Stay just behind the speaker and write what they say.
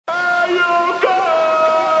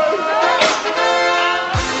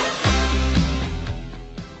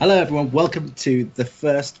Hello, everyone. Welcome to the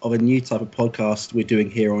first of a new type of podcast we're doing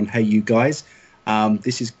here on HeyUGuys.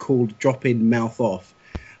 This is called Drop In Mouth Off.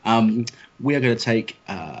 We are going to take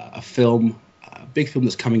a big film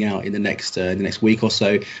that's coming out in the next week or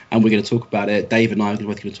so, and we're going to talk about it. Dave and I are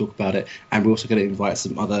both going to talk about it, and we're also going to invite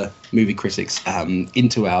some other movie critics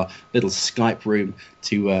into our little Skype room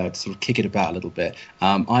to sort of kick it about a little bit.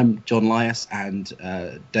 I'm John Lias, and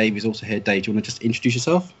Dave is also here. Dave, do you want to just introduce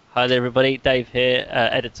yourself? Hi there, everybody. Dave here,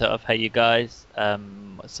 editor of HeyUGuys.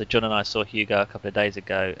 So John and I saw Hugo a couple of days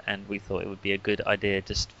ago, and we thought it would be a good idea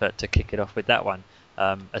just to kick it off with that one,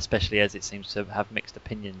 especially as it seems to have mixed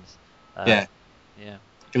opinions. Yeah.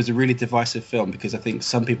 It was a really divisive film because I think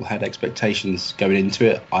some people had expectations going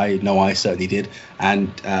into it. I know I certainly did,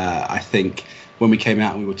 and I think when we came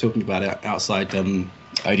out and we were talking about it outside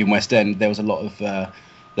Odeon West End, there was a lot of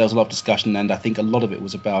discussion, and I think a lot of it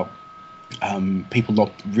was about people not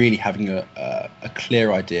really having a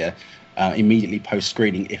clear idea immediately post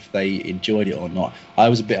screening if they enjoyed it or not. I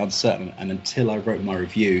was a bit uncertain, and until I wrote my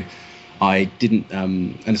review, I didn't,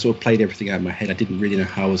 and sort of played everything out in my head. I didn't really know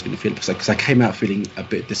how I was going to feel because I came out feeling a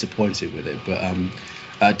bit disappointed with it.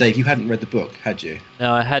 But Dave, you hadn't read the book, had you?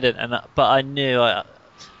 No, I hadn't, but I knew.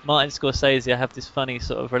 Martin Scorcese, I have this funny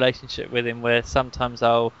sort of relationship with him where sometimes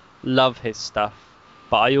I'll love his stuff,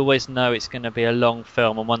 but I always know it's going to be a long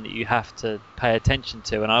film and one that you have to pay attention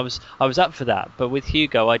to. And I was up for that, but with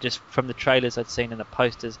Hugo, I just, from the trailers I'd seen and the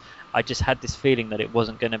posters, I just had this feeling that it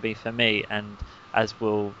wasn't going to be for me. And as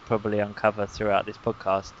we'll probably uncover throughout this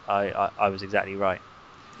podcast, I was exactly right.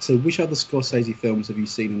 So which other Scorsese films have you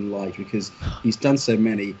seen and liked? Because he's done so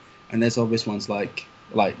many, and there's obvious ones like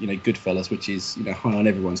Goodfellas, which is high on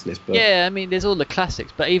everyone's list. But yeah, I mean, there's all the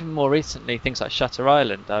classics, but even more recently, things like Shutter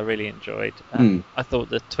Island, I really enjoyed. I thought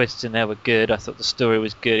the twists in there were good. I thought the story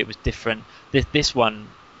was good. It was different. This one,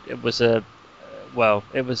 it was to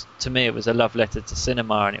me, it was a love letter to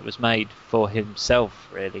cinema, and it was made for himself,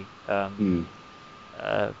 really.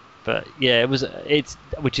 But yeah,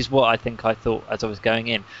 which is what I thought as I was going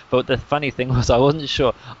in. But the funny thing was, I wasn't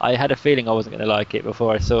sure. I had a feeling I wasn't going to like it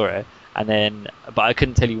before I saw it. But I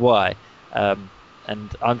couldn't tell you why. And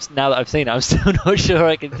now that I've seen it, I'm still not sure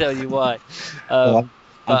I can tell you why. I'm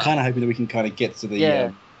kind of hoping that we can kind of get to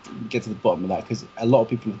the bottom of that, because a lot of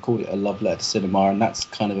people have called it a love letter to cinema, and that's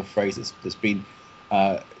kind of a phrase that's been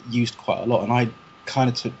used quite a lot. And I kind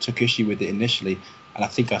of took issue with it initially, and I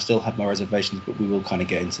think I still have my reservations, but we will kind of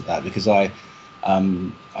get into that because I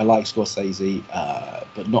like Scorsese,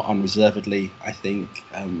 but not unreservedly. I think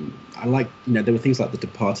I like, there were things like The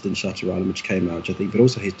Departed and Shutter Island, which came out, which I think, but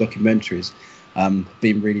also his documentaries have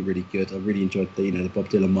been really, really good. I really enjoyed the Bob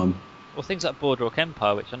Dylan one. Well, things like Boardwalk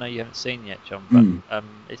Empire, which I know you haven't seen yet, John, but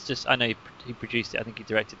it's just, I know he produced it. I think he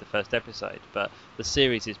directed the first episode, but the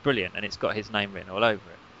series is brilliant, and it's got his name written all over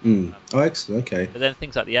it. Oh, excellent. Okay. But then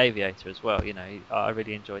things like The Aviator as well. I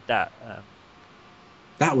really enjoyed that.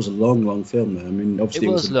 That was a long film, though. I mean, obviously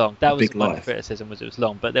it was long. That was my life. criticism, was it was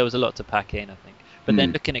long, but there was a lot to pack in, I think. But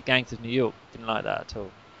then looking at Gangs of New York, didn't like that at all.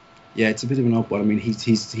 Yeah, it's a bit of an odd one. I mean, he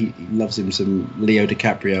loves him some Leo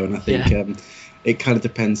DiCaprio, and I think it kind of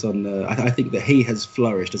depends on. I think that he has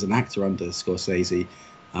flourished as an actor under Scorsese,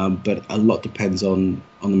 but a lot depends on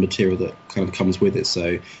the material that kind of comes with it.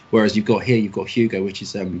 So whereas you've got Hugo, which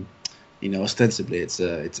is ostensibly it's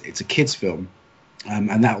a kids film.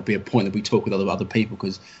 And that will be a point that we talk with other people,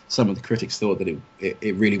 because some of the critics thought that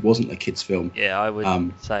it really wasn't a kids' film. Yeah, I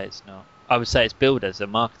would say it's not. I would say it's billed as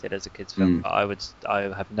marketed as a kids' film. But I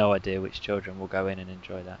have no idea which children will go in and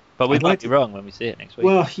enjoy that. But we might be wrong when we see it next week.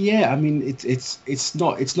 Well, yeah, I mean it's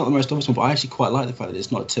not the most obvious one, but I actually quite like the fact that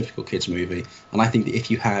it's not a typical kids' movie. And I think that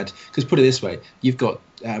if you had, because put it this way, you've got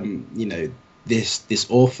this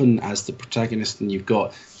orphan as the protagonist, and you've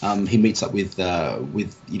got he meets up with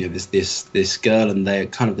this girl, and they're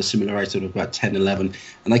kind of the similar age of about 10, 11,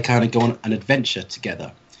 and they kind of go on an adventure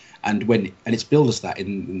together. And it's billed as that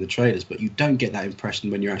in the trailers, but you don't get that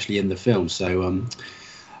impression when you're actually in the film. So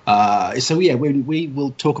we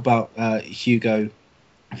will talk about Hugo.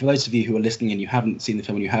 For those of you who are listening and you haven't seen the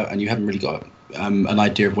film and you haven't really got an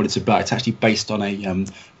idea of what it's about, it's actually based on a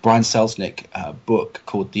Brian Selznick book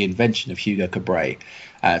called The Invention of Hugo Cabret.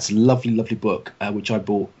 It's a lovely, lovely book, which I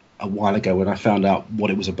bought a while ago when I found out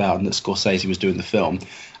what it was about and that Scorsese was doing the film.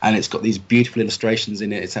 And it's got these beautiful illustrations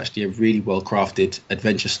in it. It's actually a really well-crafted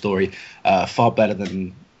adventure story, far better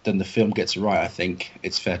than the film gets right, I think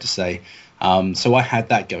it's fair to say. So I had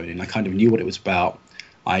that going in. I kind of knew what it was about.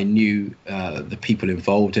 I knew the people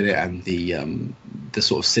involved in it and the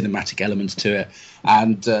sort of cinematic elements to it,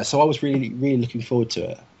 and so I was really, really looking forward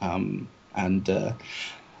to it.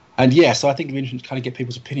 And yeah, so I think it'd be interesting to kind of get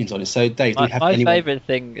people's opinions on it. So Dave, do we have My anyone? favourite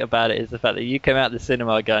thing about it is the fact that you came out of the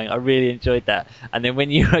cinema going, I really enjoyed that. And then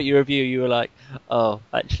when you wrote your review, you were like, oh,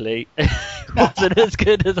 actually, it wasn't as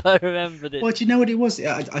good as I remembered it. Well, do you know what it was?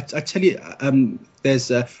 I tell you,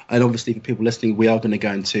 there's and obviously for people listening, we are going to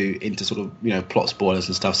go into sort of plot spoilers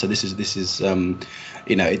and stuff. So this is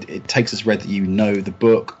it takes as read that you know the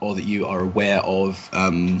book or that you are aware of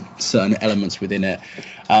certain elements within it.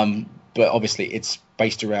 But obviously it's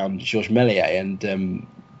based around Georges Méliès, and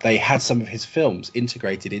they had some of his films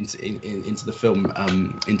integrated into the film,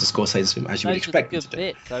 into Scorsese's film, as you would expect them to do.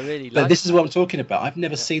 Bits. I really But like this is what I'm talking about. I've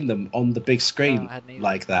never seen them on the big screen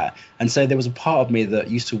like that, and so there was a part of me that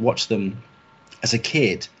used to watch them as a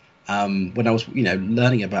kid when I was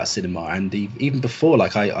learning about cinema, and even before,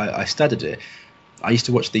 like I studied it. I used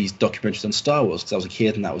to watch these documentaries on Star Wars because I was a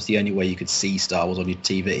kid, and that was the only way you could see Star Wars on your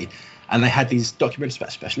TV. And they had these documentaries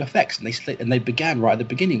about special effects, and they began right at the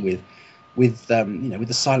beginning with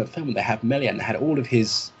the silent film. And they had Méliès, and they had all of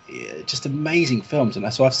his just amazing films.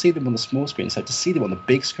 And so I've seen them on the small screen. So to see them on the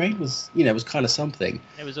big screen was kind of something.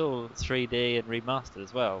 It was all 3D and remastered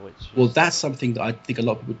as well. Well, that's something that I think a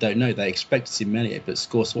lot of people don't know. They expect to see Méliès, but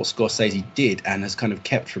what Scorsese did and has kind of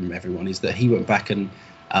kept from everyone is that he went back and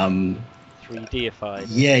 3Dified.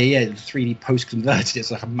 Yeah, 3D post converted.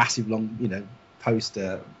 It's like a massive long post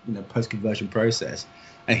conversion process,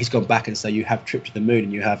 and he's gone back and so you have Trip to the Moon,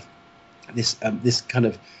 and you have this kind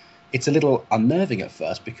of, it's a little unnerving at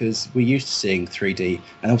first because we're used to seeing 3D,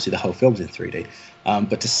 and obviously the whole film's in 3D,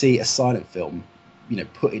 but to see a silent film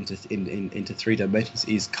put into 3 dimensions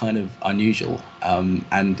is kind of unusual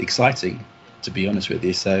and exciting, to be honest with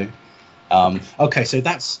you. So okay, so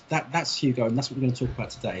that's Hugo, and that's what we're going to talk about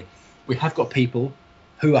today. We have got people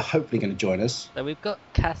who are hopefully going to join us. So we've got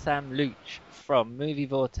Cassam Looch from Movie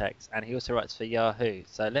Vortex, and he also writes for Yahoo.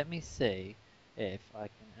 So let me see if I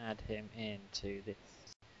can add him into this.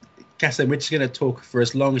 Cassam, we're just going to talk for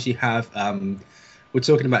as long as you have. We're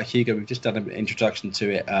talking about Hugo. We've just done an introduction to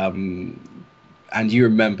it. And you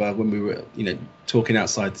remember when we were, talking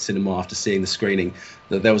outside the cinema after seeing the screening,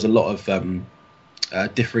 that there was a lot of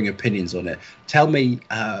differing opinions on it. Tell me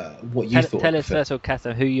what you thought. Tell us first of all,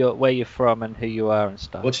 Cassam, where you're from and who you are and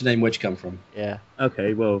stuff. What's your name? Where'd you come from? Yeah.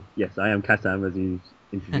 Okay. Well, yes, I am Cassam, as you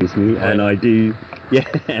introduced me, and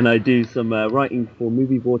I do some writing for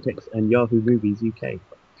Movie Vortex and Yahoo Movies UK.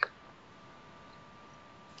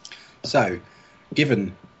 So,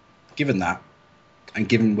 given that, and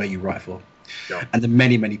given where you write for, and the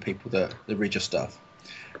many people that read your stuff,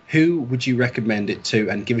 who would you recommend it to,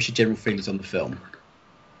 and give us your general feelings on the film?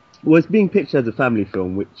 Well, it's being pitched as a family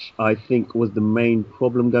film, which I think was the main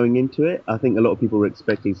problem going into it. I think a lot of people were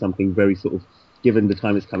expecting something very sort of, given the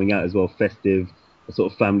time it's coming out as well, festive, a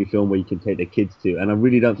sort of family film where you can take their kids to. And I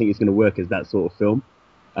really don't think it's going to work as that sort of film.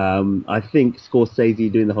 I think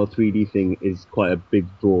Scorsese doing the whole 3D thing is quite a big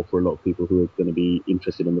draw for a lot of people who are going to be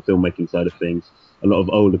interested in the filmmaking side of things. A lot of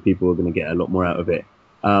older people are going to get a lot more out of it.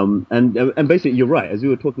 And basically, you're right. As we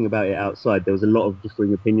were talking about it outside, there was a lot of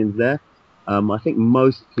differing opinions there. I think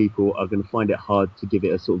most people are going to find it hard to give it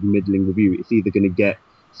a sort of middling review. It's either going to get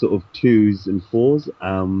sort of 2s and 4s.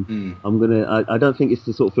 I don't think it's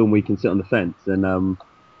the sort of film where you can sit on the fence. And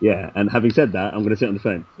and having said that, I'm going to sit on the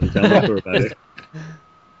fence and tell my story about it.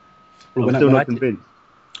 Well, I'm still not convinced.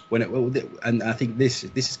 And I think this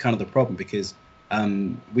is kind of the problem, because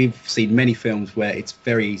we've seen many films where it's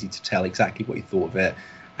very easy to tell exactly what you thought of it,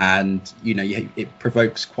 and it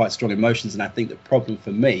provokes quite strong emotions. And I think the problem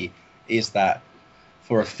for me is that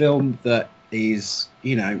for a film that is,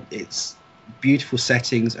 it's beautiful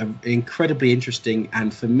settings, incredibly interesting,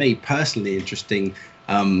 and for me personally interesting,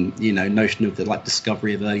 notion of the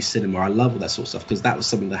discovery of early cinema. I love all that sort of stuff, because that was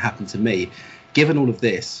something that happened to me. Given all of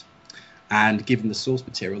this, and given the source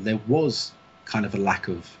material, there was kind of a lack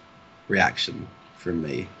of reaction from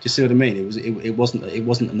me. Do you see what I mean? It wasn't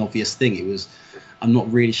an obvious thing. It was. I'm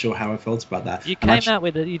not really sure how I felt about that. You came out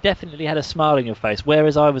with you definitely had a smile on your face,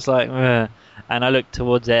 whereas I was like, ugh, and I looked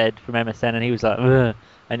towards Ed from MSN, and he was like, ugh,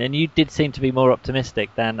 and you did seem to be more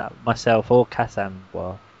optimistic than myself or Cassam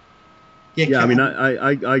were. Yeah, I mean,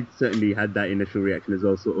 I certainly had that initial reaction as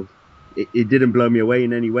well. Sort of, it didn't blow me away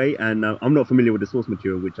in any way, and I'm not familiar with the source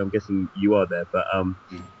material, which I'm guessing you are there. But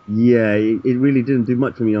it really didn't do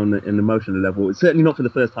much for me on an emotional level. It's certainly not for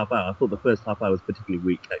the first half hour. I thought the first half hour was particularly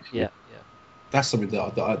weak, actually. Yeah. That's something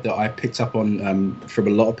that I picked up on from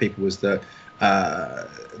a lot of people, was that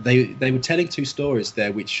they were telling two stories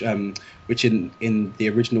there, which in the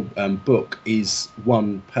original book is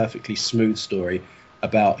one perfectly smooth story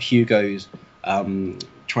about Hugo's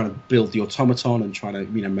trying to build the automaton and trying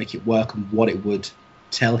to make it work, and what it would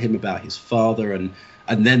tell him about his father, and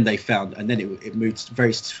then it moved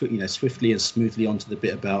very swiftly and smoothly onto the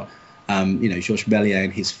bit about Georges Méliès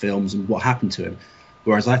and his films and what happened to him.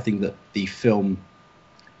 Whereas I think that the film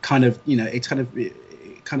kind of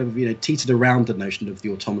teetered around the notion of the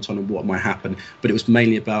automaton and what might happen, but it was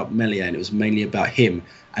mainly about Méliès and it was mainly about him,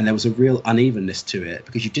 and there was a real unevenness to it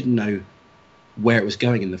because you didn't know where it was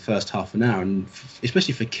going in the first half an hour, and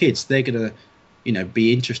especially for kids, they're gonna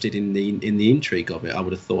be interested in the intrigue of it. I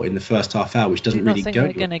would have thought in the first half hour, which doesn't really go.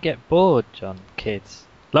 They're going to get bored, John. Kids,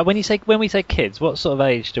 like when we say kids, what sort of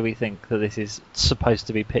age do we think that this is supposed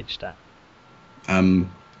to be pitched at?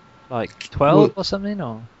 Like 12 or something,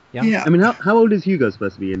 or young? Yeah. I mean, how old is Hugo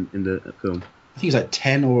supposed to be in the film? I think he's like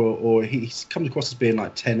 10, or he comes across as being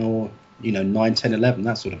like 10 or 9, 10, 11,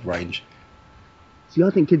 that sort of range. See, I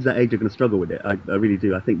think kids that age are going to struggle with it. I really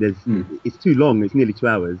do. I think it's too long. It's nearly 2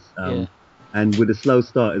 hours. And with a slow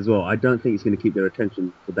start as well, I don't think it's going to keep their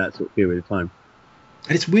attention for that sort of period of time.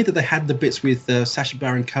 And it's weird that they had the bits with Sacha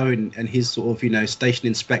Baron Cohen and his sort of station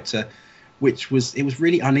inspector, which was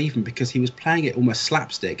really uneven because he was playing it almost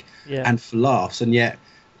slapstick and for laughs, and yet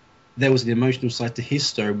there was an emotional side to his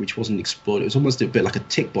story which wasn't explored. It was almost a bit like a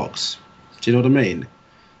tick box. Do you know what I mean?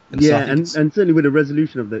 And certainly with a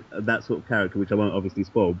resolution of that sort of character, which I won't obviously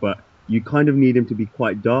spoil, but you kind of need him to be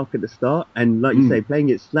quite dark at the start, and like you say, playing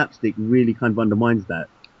it slapstick really kind of undermines that.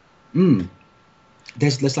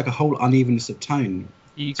 There's like a whole unevenness of tone.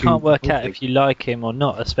 You can't work out if you like him or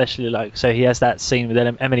not, especially so he has that scene with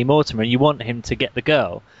Emily Mortimer, and you want him to get the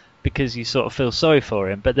girl because you sort of feel sorry for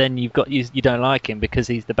him, but then you don't like him because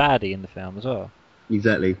he's the baddie in the film as well.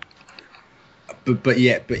 Exactly. But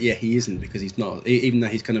he isn't, because he's not. Even though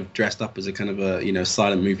he's kind of dressed up as a kind of a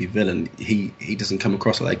silent movie villain, he doesn't come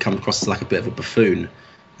across like they come across as like a bit of a buffoon,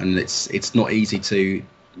 and it's just not easy to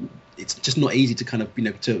kind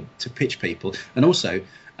of to pitch people. And also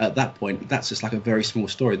at that point, that's just like a very small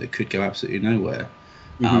story that could go absolutely nowhere.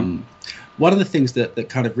 One of the things that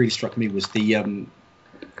kind of really struck me was the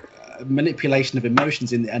manipulation of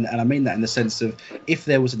emotions and I mean that in the sense of, if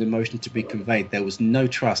there was an emotion to be conveyed, there was no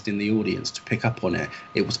trust in the audience to pick up on it.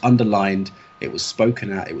 It was underlined, it was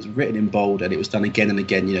spoken at, it was written in bold, and it was done again and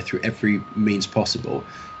again, through every means possible.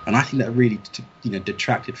 And I think that really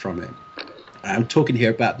detracted from it. I'm talking here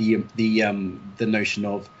about the notion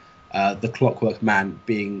of the Clockwork Man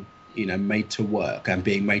being made to work and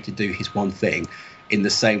being made to do his one thing, in the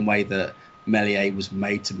same way that Méliès was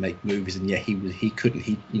made to make movies, and yet he couldn't.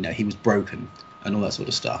 He was broken and all that sort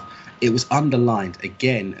of stuff. It was underlined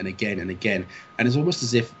again and again and again, and it's almost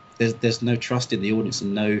as if there's no trust in the audience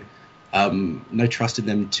and no trust in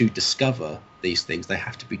them to discover these things. They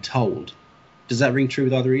have to be told. Does that ring true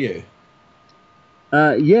with either of you?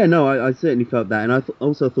 I certainly felt that, and I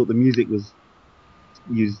also thought the music was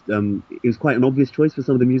used. It was quite an obvious choice for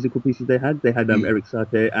some of the musical pieces they had. They had Eric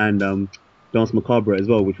Satie and Danse Macabre as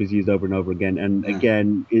well, which was used over and over again. And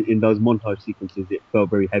again, in those montage sequences, it felt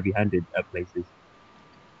very heavy-handed at places.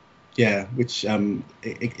 Yeah, which and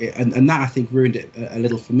that I think ruined it a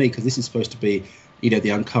little for me, because this is supposed to be, the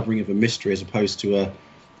uncovering of a mystery, as opposed to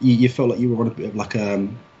you felt like you were on a bit of like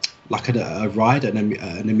a ride at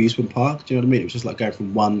an amusement park. Do you know what I mean? It was just like going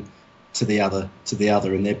from one to the other,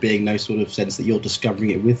 and there being no sort of sense that you're discovering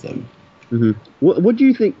it with them. Mm-hmm. What do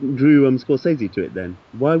you think drew Scorcese to it then?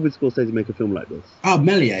 Why would Scorcese make a film like this?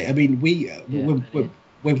 Méliès. I mean,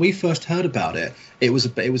 when we first heard about it, it was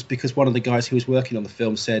because one of the guys who was working on the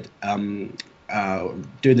film said, doing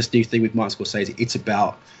this new thing with Martin Scorsese, it's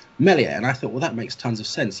about Méliès, and I thought, well, that makes tons of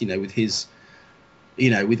sense. With his,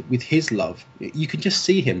 with his love, you can just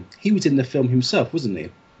see him. He was in the film himself, wasn't he?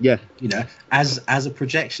 Yeah. As a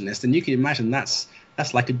projectionist, and you can imagine that's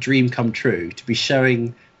like a dream come true, to be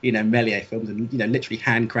showing Méliès films and literally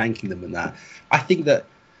hand cranking them and that. I think that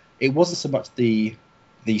it wasn't so much the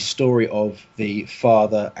story of the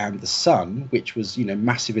father and the son, which was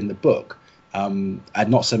massive in the book, and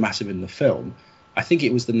not so massive in the film. I think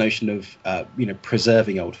it was the notion of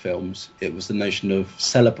preserving old films. It was the notion of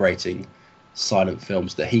celebrating silent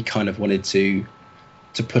films that he kind of wanted to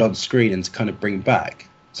put on screen and to kind of bring back.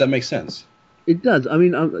 Does that make sense? It does. I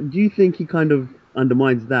mean, do you think he kind of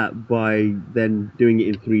undermines that by then doing it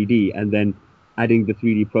in 3D and then adding the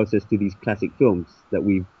 3D process to these classic films that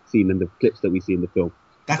we've seen and the clips that we see in the film?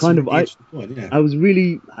 That's kind of point, yeah. I was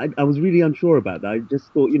really unsure about that. I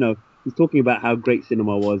just thought, he's talking about how great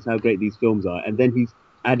cinema was, how great these films are, and then he's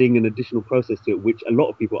adding an additional process to it, which a lot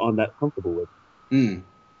of people aren't that comfortable with.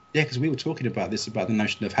 Yeah, because we were talking about the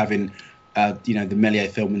notion of having, the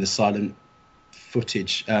Méliès film in the silent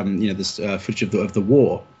footage, this footage of the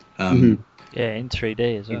war. Yeah, in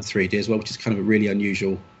 3D as well. In 3D as well, which is kind of a really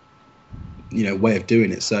unusual way of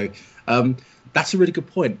doing it. So that's a really good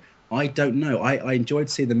point. I don't know. I enjoyed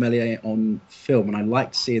seeing the Méliès on film, and I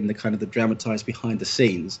liked seeing the kind of the dramatized behind the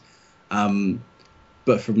scenes.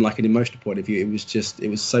 But from like an emotional point of view, it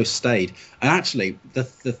was so staid. And actually, the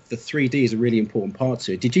 3D is a really important part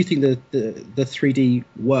to it. Did you think the 3D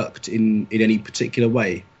worked in any particular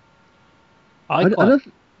way? I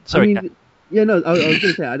mean, yeah, no, I was going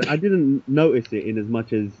to say I didn't notice it in as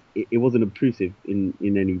much as it wasn't obtrusive in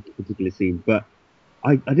any particular scene, but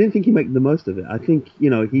I didn't think he made the most of it. I think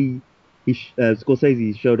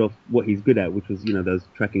Scorsese showed off what he's good at, which was those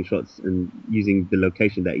tracking shots and using the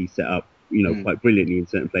location that he set up quite brilliantly in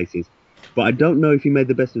certain places. But I don't know if he made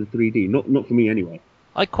the best of the 3D. Not for me anyway.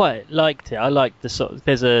 I quite liked it. I liked the sort of,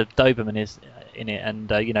 there's a Doberman in it, and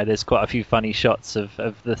there's quite a few funny shots of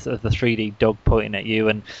the 3D dog pointing at you,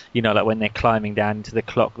 and like when they're climbing down into the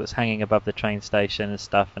clock that's hanging above the train station and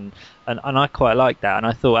stuff, and I quite like that. And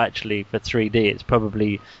I thought actually for 3D it's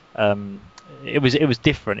probably it was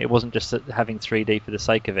different. It wasn't just having 3D for the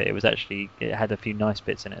sake of it. It had a few nice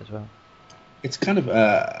bits in it as well. It's kind of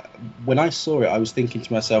when I saw it, I was thinking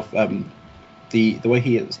to myself, the way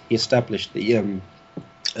he established the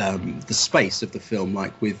space of the film,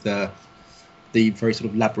 like with the very sort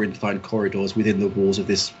of labyrinthine corridors within the walls of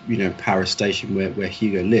this Paris station where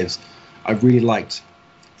Hugo lives. I really liked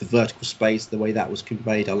the vertical space, the way that was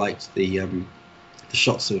conveyed. I liked the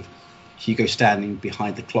shots of Hugo standing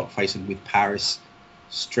behind the clock face and with Paris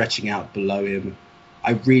stretching out below him.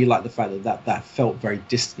 I really liked the fact that felt very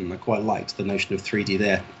distant. I quite liked the notion of 3D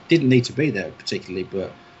there. Didn't need to be there particularly,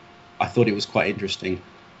 but I thought it was quite interesting.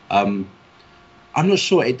 I'm not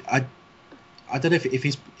sure. I don't know if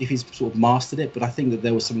he's sort of mastered it, but I think that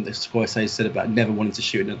there was something that Scorcese said about never wanting to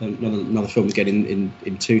shoot another film again in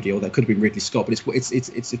 2D, or that could have been Ridley Scott, but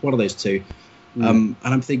it's one of those two. And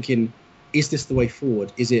I'm thinking, is this the way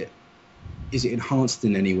forward? Is it enhanced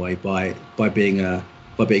in any way by being a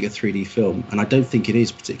 3D film? And I don't think it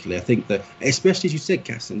is particularly. I think that, especially as you said,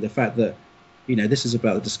 Cassam, the fact that this is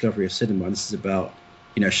about the discovery of cinema, and this is about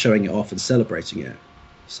showing it off and celebrating it.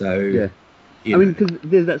 So yeah. I mean, because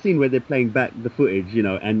there's that scene where they're playing back the footage,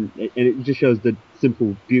 and it just shows the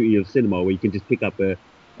simple beauty of cinema, where you can just pick up put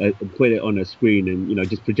it on a screen and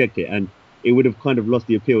just project it, and it would have kind of lost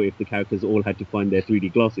the appeal if the characters all had to find their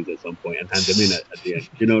 3D glasses at some point and hand them in at the end.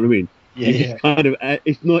 You know what I mean? Yeah. Kind of,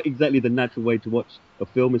 it's not exactly the natural way to watch a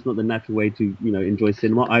film. It's not the natural way to enjoy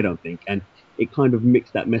cinema, I don't think, and it kind of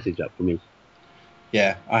mixed that message up for me.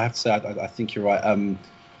 Yeah, I have to say, I think you're right.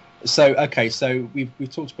 So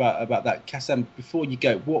we've talked about that. Cassam, before you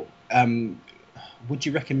go, what would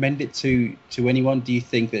you recommend it to anyone? Do you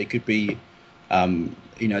think that it could be a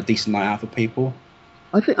decent night out for people?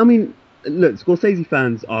 I mean, look, Scorsese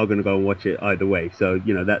fans are going to go and watch it either way. So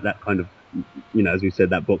that kind of, as we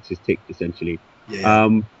said, that box is ticked essentially.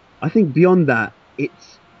 Yeah. I think beyond that,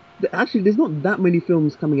 there's not that many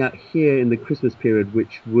films coming out here in the Christmas period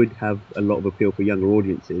which would have a lot of appeal for younger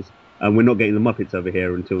audiences. And we're not getting the Muppets over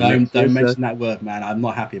here until next year. Don't mention that word, man. I'm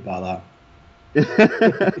not happy about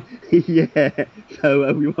that. Yeah,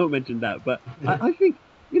 so we won't mention that. But I think,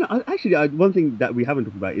 one thing that we haven't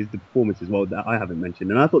talked about is the performances, well, that I haven't mentioned.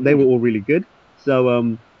 And I thought they were all really good.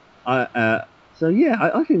 So, I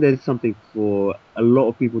think there's something for a lot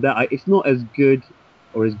of people there. It's not as good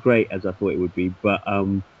or as great as I thought it would be. But,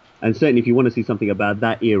 and certainly if you want to see something about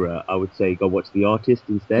that era, I would say go watch The Artist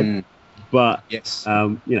instead. But yes,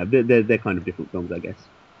 they're kind of different films, I guess.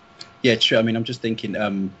 Yeah, true. I mean, I'm just thinking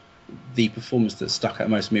the performance that stuck out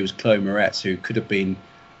most to me was Chloe Moretz, who could have been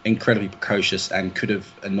incredibly precocious and could have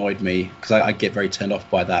annoyed me because I get very turned off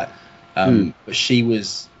by that. But she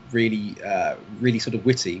was really sort of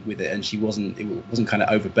witty with it, and it wasn't kind of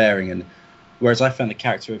overbearing. And whereas I found the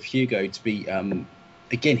character of Hugo to be,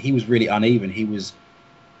 again, he was really uneven. He was,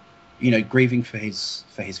 grieving for his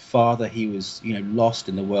father. He was, lost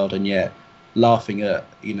in the world, and yet laughing at,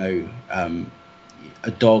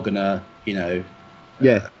 a dog and and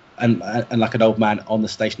like an old man on the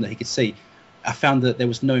station that he could see. I found that there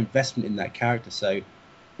was no investment in that character. So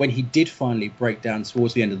when he did finally break down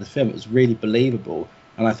towards the end of the film, it was really believable.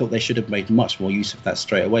 And I thought they should have made much more use of that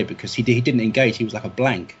straight away, because he didn't engage. He was like a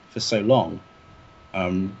blank for so long.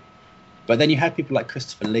 But then you had people like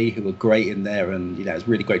Christopher Lee who were great in there, and it was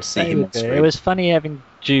really great to see him on screen. It was funny having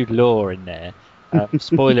Jude Law in there.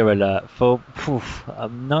 Spoiler alert, for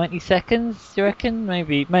 90 seconds, do you reckon?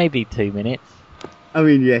 Maybe 2 minutes. I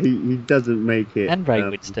mean, yeah, he doesn't make it. And Ray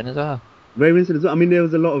Winston as well. Ray Winston as well. I mean, there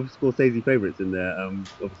was a lot of Scorsese favourites in there.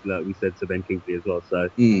 Obviously, like we said, Sir Ben Kingsley as well. So,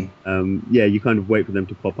 you kind of wait for them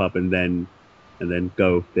to pop up, and then and then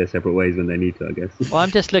go their separate ways when they need to, I guess. Well,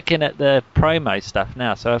 I'm just looking at the promo stuff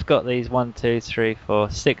now. So I've got these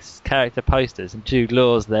 6 character posters, and Jude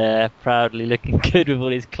Law's there, proudly looking good with all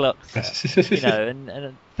his clocks.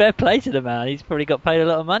 And fair play to the man. He's probably got paid a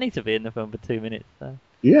lot of money to be in the film for 2 minutes. So.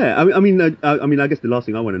 Yeah, I guess the last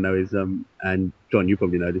thing I want to know is, and John, you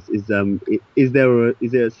probably know this, is there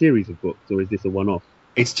a series of books, or is this a one-off?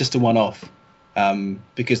 It's just a one-off,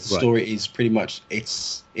 because the story is pretty much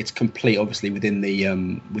it's complete, obviously within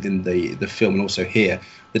the film, and also here.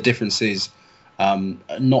 The difference is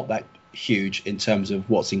not that huge in terms of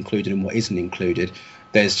what's included and what isn't included.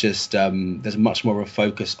 There's just there's much more of a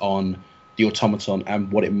focus on the automaton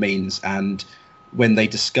and what it means, and when they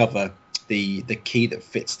discover the key that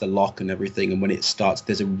fits the lock and everything, and when it starts,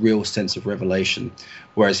 there's a real sense of revelation.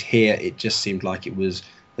 Whereas here, it just seemed like it was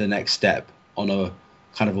the next step on a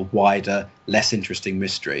kind of a wider, less interesting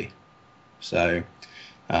mystery. So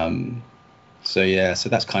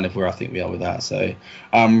that's kind of where I think we are with that. So,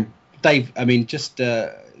 Dave, I mean, just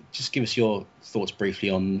give us your thoughts briefly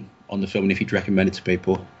on the film, and if you'd recommend it to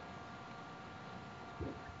people.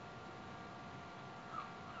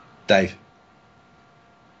 Dave.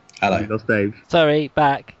 Hello. Lost Dave. Sorry,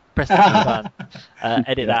 back. Press the button.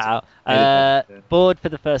 Edit that out. Bored for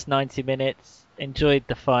the first 90 minutes. Enjoyed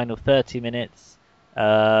the final 30 minutes.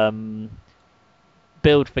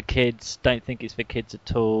 Build for kids. Don't think it's for kids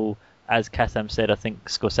at all. As Cassam said, I think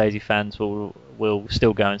Scorsese fans will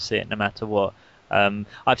still go and see it no matter what.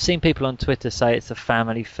 I've seen people on Twitter say it's a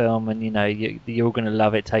family film, and you're all going to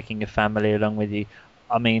love it, taking your family along with you.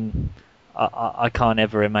 I mean, I can't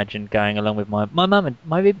ever imagine going along with my mum, and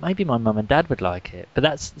maybe my mum and dad would like it, but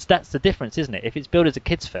that's the difference, isn't it? If it's billed as a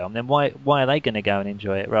kids film, then why are they going to go and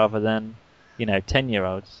enjoy it rather than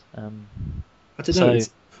 10-year-olds? I don't know.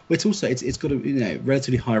 It's also got a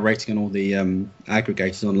relatively high rating on all the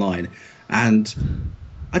aggregators online, and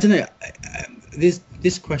I don't know.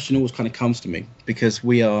 This question always kind of comes to me because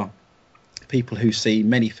we are people who see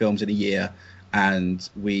many films in a year, and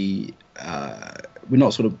we're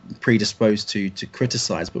not sort of predisposed to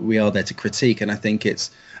criticize, but we are there to critique. And I think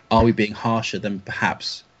are we being harsher than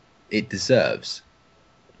perhaps it deserves?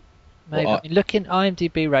 Maybe. Looking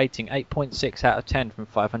IMDb rating 8.6 out of 10 from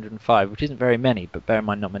 505, which isn't very many, but bear in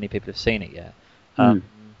mind not many people have seen it yet.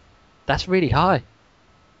 That's really high.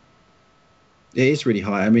 It is really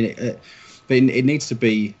high. I mean, but it needs to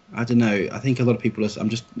be. I don't know. I think a lot of people I'm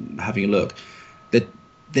just having a look. That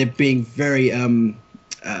they're being very, they're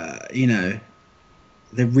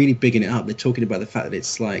really bigging it up. They're talking about the fact that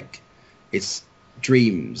it's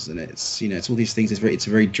dreams, and it's all these things. It's a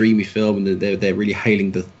very dreamy film, and they're really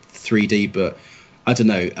hailing the 3D. But I don't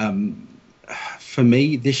know. For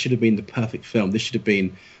me, this should have been the perfect film. This should have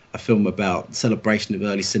been a film about celebration of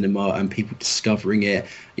early cinema and people discovering it,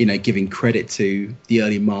 giving credit to the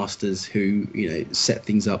early masters who, set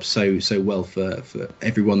things up so well for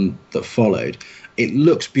everyone that followed. It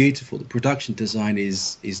looks beautiful. The production design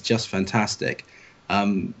is just fantastic.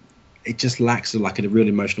 It just lacks a real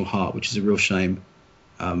emotional heart, which is a real shame.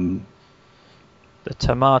 The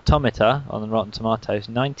tomatometer on the Rotten Tomatoes,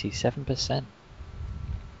 97%.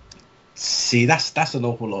 See, that's an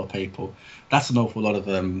awful lot of people. That's an awful lot of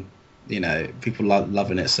people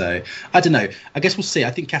loving it. So I don't know. I guess we'll see.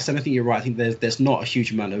 I think Cassam, I think you're right. I think there's not a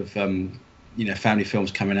huge amount of family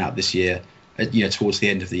films coming out this year. Towards the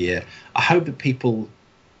end of the year. I hope that people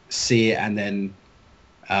see it, and then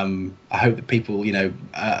I hope that people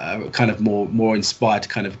are kind of more inspired to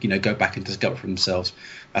kind of go back and discover for themselves.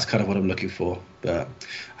 That's kind of what I'm looking for. But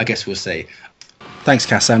I guess we'll see. Thanks,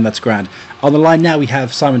 Cassam. That's grand. On the line now we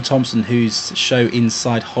have Simon Thompson, whose show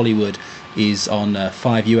Inside Hollywood is on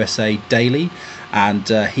 5 USA Daily, and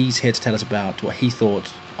he's here to tell us about what he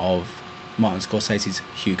thought of Martin Scorsese's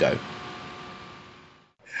Hugo.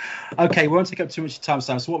 Okay, we won't take up too much time,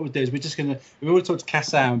 Sam. So what we'll do is we've already talked to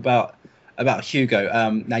Cassam about Hugo.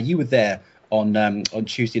 Now you were there on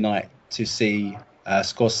Tuesday night to see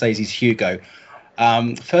Scorsese's Hugo.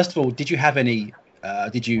 First of all, did you have any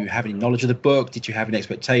knowledge of the book? Did you have any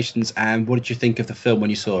expectations? And what did you think of the film when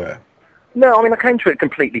you saw it? No, I mean, I came to it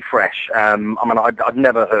completely fresh. I'd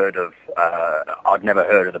never heard of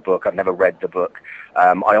the book. I'd never read the book.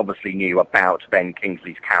 I obviously knew about Ben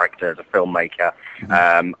Kingsley's character as a filmmaker.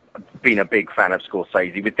 Been a big fan of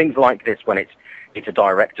Scorsese. With things like this, when it's a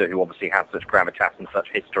director who obviously has such gravitas and such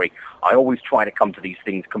history, I always try to come to these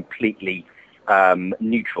things completely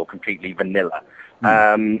neutral, completely vanilla.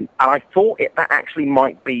 And I thought that actually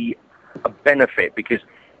might be a benefit, because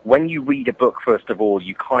when you read a book, first of all,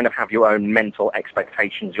 you kind of have your own mental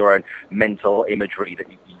expectations, your own mental imagery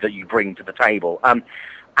that you bring to the table.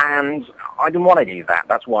 And I didn't want any of that.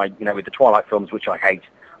 That's why, with the Twilight films, which I hate,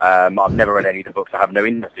 I've never read any of the books. I have no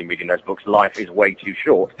interest in reading those books. Life is way too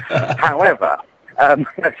short. However,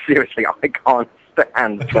 seriously, I can't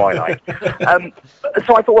stand Twilight.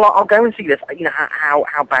 So I thought, well, I'll go and see this.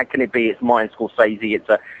 How bad can it be? It's Martin Scorsese.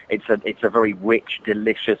 It's a very rich,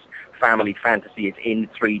 delicious family fantasy. It's in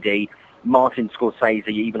 3D. Martin Scorsese,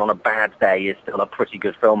 even on a bad day, is still a pretty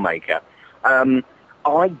good filmmaker.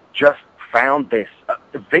 I just found this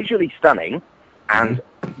visually stunning and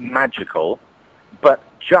magical, but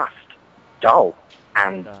just dull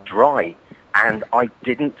and dry, and I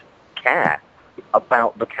didn't care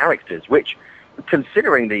about the characters, which,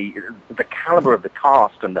 considering the caliber of the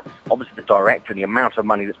cast and obviously the director and the amount of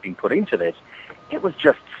money that's been put into this, it was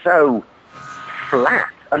just so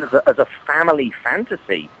flat. And as a family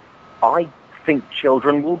fantasy, I think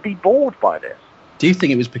children will be bored by this. Do you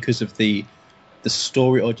think it was because of the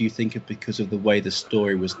story, or do you think it because of the way the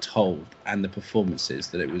story was told and the performances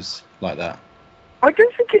that it was like that? I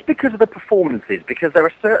don't think it's because of the performances, because there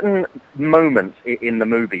are certain moments in the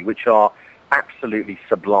movie which are absolutely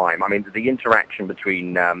sublime. I mean, the interaction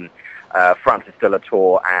between Francis de la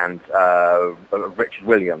Tour and Richard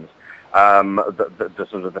Williams, the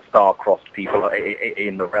sort of the star-crossed people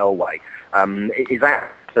in the railway, is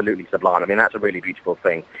absolutely sublime. I mean, that's a really beautiful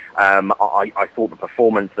thing. I thought the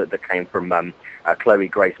performance that came from Chloe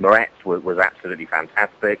Grace Moretz was absolutely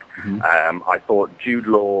fantastic. Mm-hmm. I thought Jude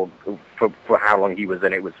Law, for how long he was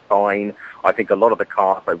in it, was fine. I think a lot of the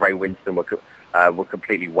cast, like Ray Winston, were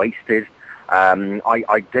completely wasted.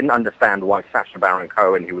 I didn't understand why Sacha Baron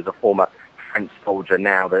Cohen, who was a former French soldier,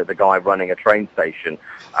 now the guy running a train station,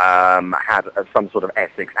 had some sort of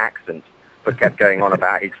Essex accent, but kept going on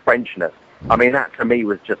about his Frenchness. I mean, that to me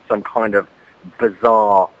was just some kind of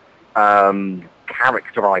bizarre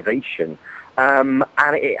characterization. And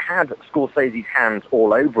it had Scorsese's hands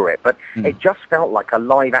all over it, but it just felt like a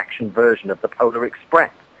live-action version of the Polar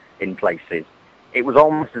Express in places. It was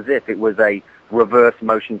almost as if it was a reverse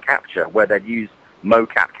motion capture, where they'd use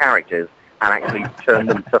mocap characters and actually turn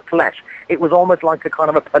them to flesh. It was almost like a kind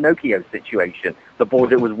of a Pinocchio situation. The boy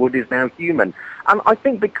that was wood is now human. And I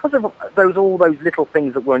think because of all those little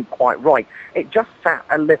things that weren't quite right, it just sat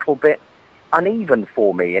a little bit uneven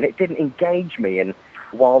for me, and it didn't engage me. And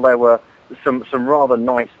while there were some rather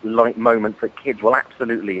nice light moments that kids will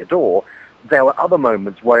absolutely adore, there were other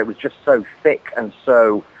moments where it was just so thick and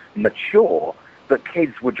so mature that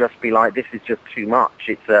kids would just be like, this is just too much.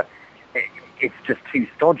 It's just too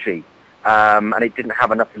stodgy. And it didn't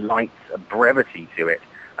have enough light brevity to it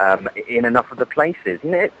in enough of the places.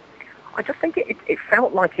 And I just think it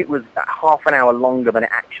felt like it was half an hour longer than it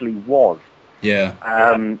actually was. Yeah.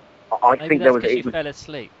 I think there was. You fell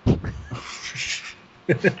asleep.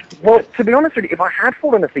 Well, to be honest with you, if I had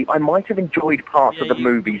fallen asleep, I might have enjoyed parts of the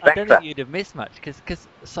movies better. I don't think you'd have missed much, because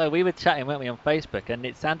so we were chatting, weren't we, on Facebook, and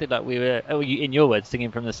it sounded like we were, in your words,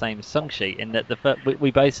 singing from the same song sheet, in that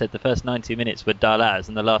we both said the first 90 minutes were dull as,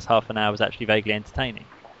 and the last half an hour was actually vaguely entertaining.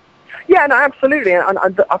 Yeah, no, absolutely. And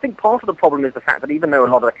I think part of the problem is the fact that even though a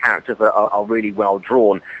lot of the characters are really well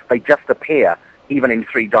drawn, they just appear, even in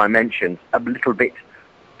 3 dimensions, a little bit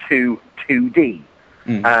too 2D.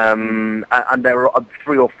 And there are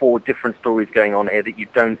 3 or 4 different stories going on here that you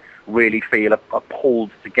don't really feel are pulled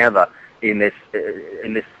together in this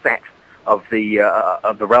set of the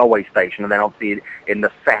railway station, and then obviously in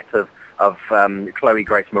the set of Chloe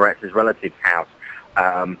Grace Moretz's relative's house.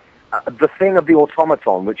 The thing of the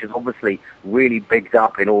automaton, which is obviously really bigged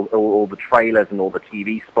up in all the trailers and all the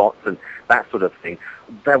TV spots and that sort of thing,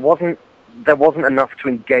 there wasn't enough to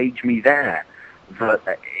engage me there. But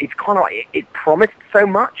it's kind of like it promised so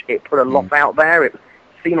much. It put a lot out there. It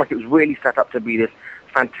seemed like it was really set up to be this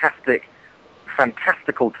fantastical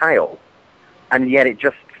tale, and yet it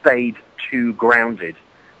just stayed too grounded.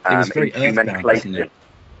 It was very in too many places. Isn't it?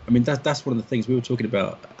 I mean, that's one of the things we were talking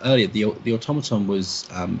about earlier. The automaton was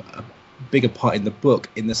a bigger part in the book,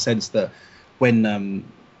 in the sense that when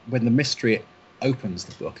the mystery opens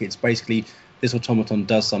the book, it's basically this automaton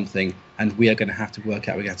does something, and we are going to have to work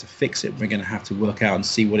out. We're going to have to fix it. We're going to have to work out and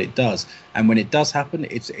see what it does. And when it does happen,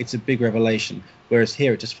 it's a big revelation. Whereas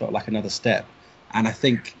here, it just felt like another step. And I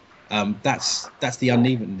think that's the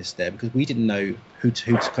unevenness there, because we didn't know who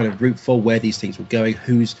to kind of root for, where these things were going,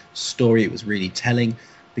 whose story it was really telling.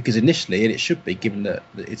 Because initially, and it should be, given that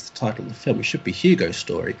it's the title of the film, it should be Hugo's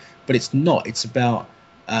story, but it's not. It's about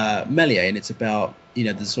Méliès, and it's about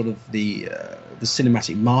the sort of the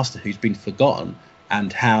cinematic master who's been forgotten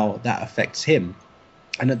and how that affects him,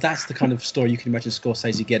 and that's the kind of story you can imagine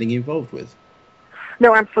Scorsese getting involved with.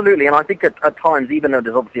 No, absolutely, and I think at times, even though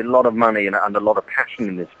there's obviously a lot of money and a lot of passion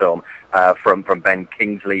in this film, from Ben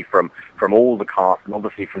Kingsley, from all the cast, and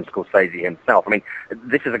obviously from Scorcese himself. I mean,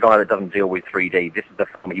 this is a guy that doesn't deal with 3D. This is the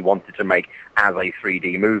film he wanted to make as a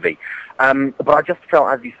 3D movie. But I just felt,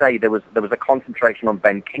 as you say, there was a concentration on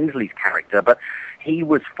Ben Kingsley's character, but he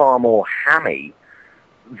was far more hammy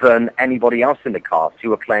than anybody else in the cast who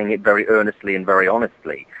were playing it very earnestly and very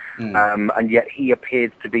honestly. And yet he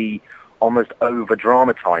appeared to be almost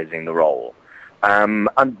over-dramatizing the role.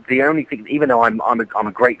 And the only thing, even though I'm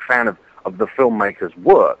a great fan of the filmmaker's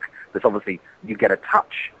work, there's obviously, you get a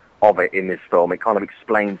touch of it in this film. It kind of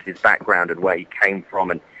explains his background and where he came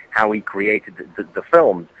from and how he created the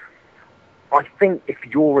films. I think if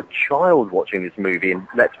you're a child watching this movie, and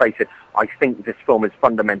let's face it, I think this film is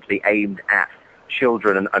fundamentally aimed at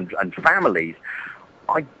children and families,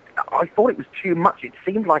 I thought it was too much. It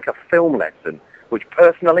seemed like a film lesson, which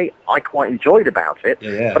personally I quite enjoyed about it,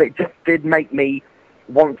 but it just did make me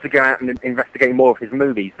want to go out and investigate more of his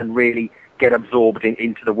movies and really get absorbed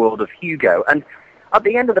into the world of Hugo. And at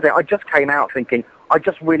the end of the day, I just came out thinking, I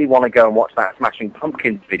just really want to go and watch that Smashing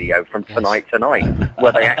Pumpkins video from Tonight,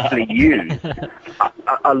 where they actually use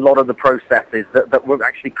a lot of the processes that were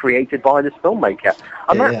actually created by this filmmaker.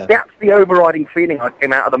 And that's the overriding feeling I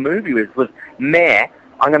came out of the movie with, was, meh,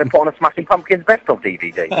 I'm going to put on a Smashing Pumpkins best-of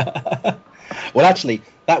DVD. Well, actually,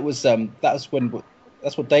 that's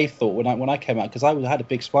what Dave thought when I came out, because I had a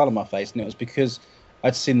big smile on my face, and it was because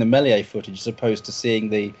I'd seen the Méliès footage as opposed to seeing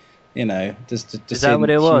the, just is that what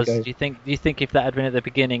it was? Do you think if that had been at the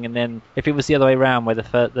beginning, and then if it was the other way around, where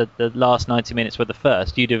the last 90 minutes were the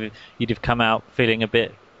first, you'd have come out feeling a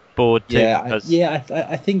bit bored too?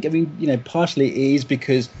 I think, I mean, partially it is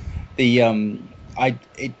because it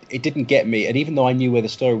didn't get me, and even though I knew where the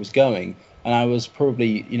story was going, and I was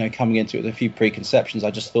probably, coming into it with a few preconceptions, I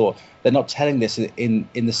just thought they're not telling this in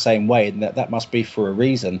the same way, and that must be for a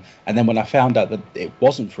reason. And then when I found out that it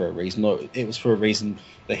wasn't for a reason, or it was for a reason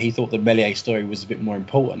that he thought the Méliès story was a bit more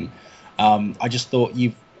important, I just thought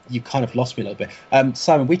you kind of lost me a little bit.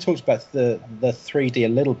 Simon, we talked about the 3D a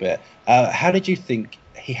little bit. How did you think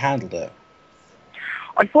he handled it?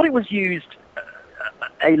 I thought it was used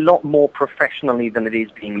a lot more professionally than it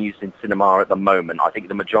is being used in cinema at the moment. I think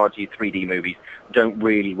the majority of 3D movies don't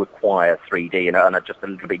really require 3D and are just a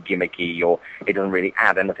little bit gimmicky, or it doesn't really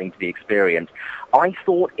add anything to the experience. I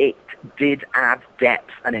thought it did add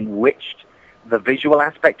depth and enriched the visual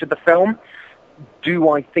aspect of the film. Do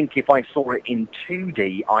I think if I saw it in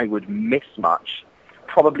 2D I would miss much?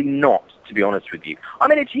 Probably not, to be honest with you. I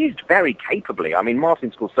mean, it's used very capably. I mean,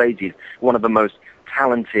 Martin Scorsese is one of the most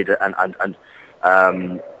talented and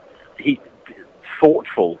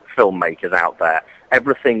thoughtful filmmakers out there.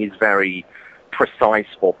 Everything is very precise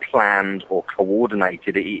or planned or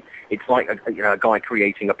coordinated. It's like a guy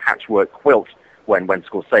creating a patchwork quilt when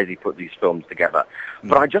Scorsese put these films together.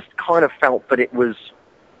 But I just kind of felt that it was,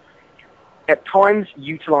 at times,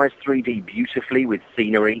 utilized 3D beautifully with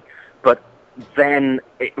scenery, but then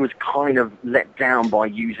it was kind of let down by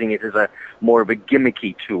using it as more of a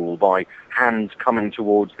gimmicky tool, by hands coming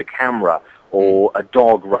towards the camera, or a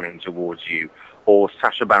dog running towards you, or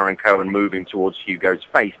Sacha Baron Cohen moving towards Hugo's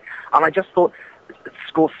face. And I just thought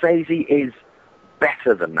Scorsese is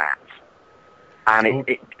better than that.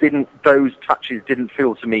 And those touches didn't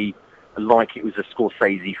feel to me like it was a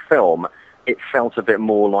Scorsese film. It felt a bit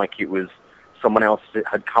more like it was someone else that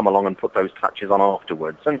had come along and put those touches on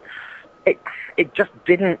afterwards. And it just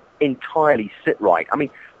didn't entirely sit right. I mean,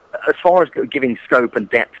 as far as giving scope and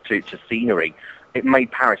depth to scenery, it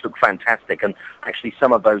made Paris look fantastic, and actually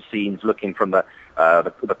some of those scenes looking from the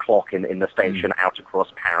clock in the station out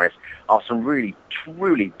across Paris are some really,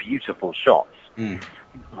 truly beautiful shots.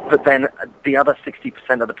 But then the other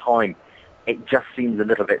 60% of the time, it just seems a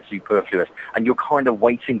little bit superfluous, and you're kind of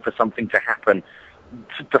waiting for something to happen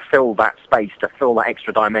to fill that space, to fill that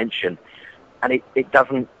extra dimension, and it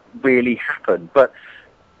doesn't really happen. But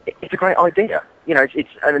it's a great idea.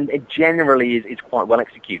 And it generally is quite well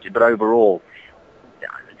executed, but overall,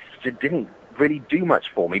 it didn't really do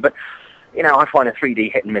much for me. But, I find a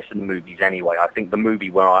 3D hit and miss in the movies anyway. I think the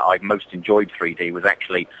movie where I most enjoyed 3D was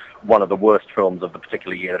actually one of the worst films of the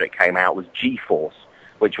particular year that it came out, was G-Force,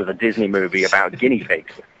 which was a Disney movie about guinea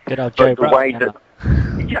pigs. Good old Joe Bruck.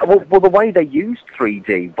 The way they used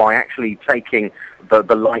 3D by actually taking the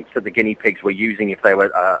lights that the guinea pigs were using if they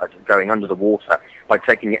were going under the water, by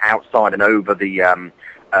taking it outside and over the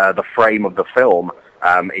frame of the film,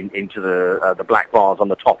 into the black bars on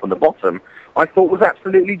the top and the bottom, I thought was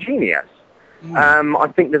absolutely genius. I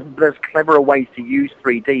think there's cleverer ways to use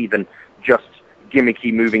 3D than just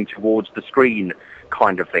gimmicky moving towards the screen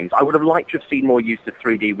kind of things. I would have liked to have seen more use of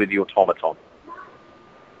 3D with the automaton.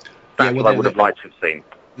 That's what I would have liked to have seen.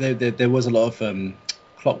 There was a lot of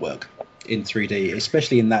clockwork in 3D,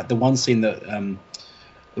 especially in the one scene that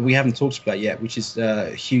we haven't talked about yet, which is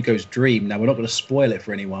Hugo's dream. Now, we're not going to spoil it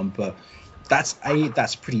for anyone, but that's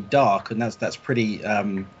pretty dark, and that's pretty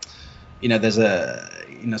there's a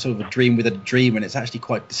sort of a dream within a dream, and it's actually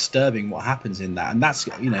quite disturbing what happens in that, and that's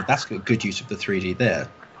a good use of the 3D there.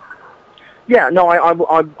 Yeah, no,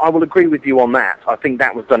 I will agree with you on that. I think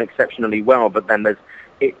that was done exceptionally well, but then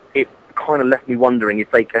it kind of left me wondering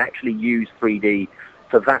if they can actually use 3D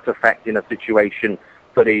to that effect in a situation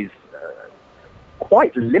that is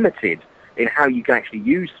quite limited in how you can actually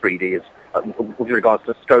use 3D as with regards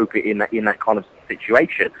to scope in that kind of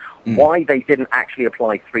situation. Why they didn't actually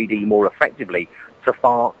apply 3D more effectively to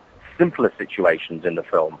far simpler situations in the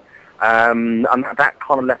film, and that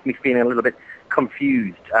kind of left me feeling a little bit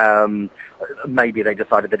confused. Maybe they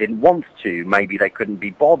decided they didn't want to. Maybe they couldn't be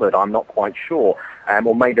bothered. I'm not quite sure.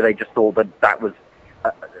 Or maybe they just thought that was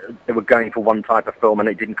they were going for one type of film and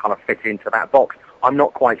it didn't kind of fit into that box. I'm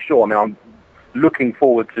not quite sure. I mean, I'm looking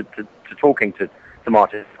forward to talking to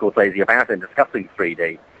Martin Scorsese about it and discussing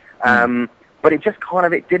 3D. But it just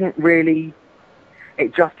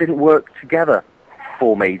didn't work together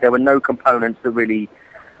for me. There were no components that really,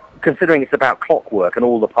 considering it's about clockwork and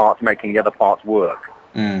all the parts making the other parts work,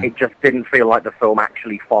 it just didn't feel like the film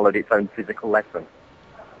actually followed its own physical lesson.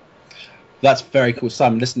 That's very cool,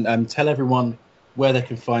 Simon. Listen, tell everyone where they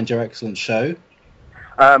can find your excellent show.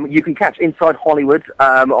 You can catch Inside Hollywood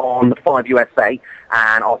on 5 USA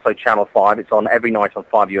and also Channel 5. It's on every night on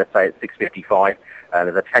 5 USA at 6:55.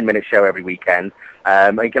 There's a 10-minute show every weekend.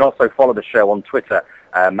 And you can also follow the show on Twitter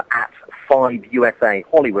at 5 USA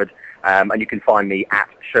Hollywood, and you can find me at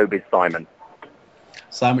Showbiz Simon.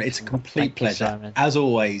 Simon, it's a complete pleasure. As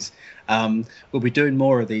always, we'll be doing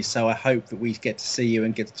more of these, so I hope that we get to see you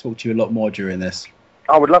and get to talk to you a lot more during this.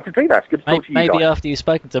 I would love to do that. It's good to talk to you guys. Maybe after you've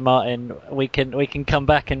spoken to Martin, we can come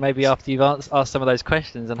back, and maybe after you've asked some of those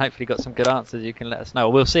questions and hopefully got some good answers, you can let us know.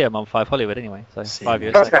 We'll see him on 5 Hollywood anyway. So 5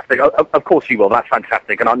 years. Fantastic. Of course you will. That's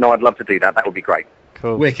fantastic. And I know I'd love to do that. That would be great.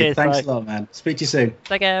 Cool. Wicked. Cheers, thanks bye. a lot, man. Speak to you soon.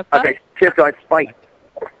 Take care. Bye. Okay. Cheers, guys. Bye.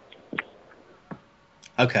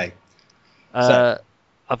 Okay.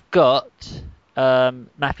 I've got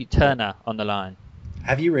Matthew Turner on the line.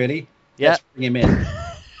 Have you really? Yeah. Let's bring him in.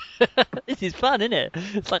 This is fun, isn't it?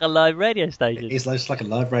 It's like a live radio station. It's like a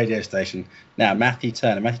live radio station. Now, Matthew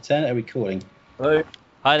Turner. Matthew Turner, are we calling? Hello.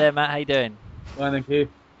 Hi there, Matt. How you doing? Fine, thank you.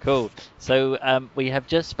 Cool. So we have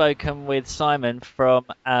just spoken with Simon from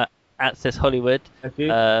Access Hollywood. Thank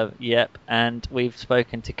you. Yep. And we've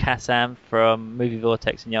spoken to Cassam from Movie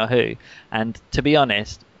Vortex and Yahoo. And to be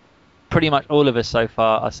honest, pretty much all of us so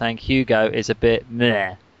far are saying Hugo is a bit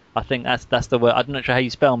meh. I think that's the word. I'm not sure how you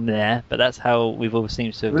spell meh, but that's how we've all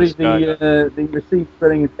seems to have described it. The received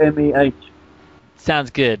spelling is MEH.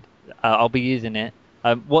 Sounds good. I'll be using it.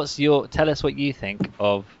 Tell us what you think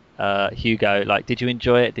of Hugo. Like, did you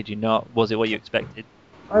enjoy it? Did you not? Was it what you expected?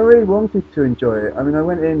 I really wanted to enjoy it. I mean, I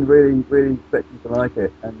went in really, really expecting to like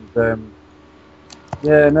it, and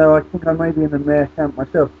I think I may be in the meh camp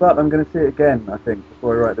myself, but I'm going to see it again, I think,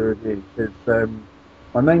 before I write the review, because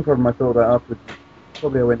my main problem I thought about afterwards,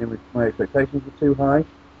 probably I went in with my expectations were too high,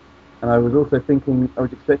 and I was also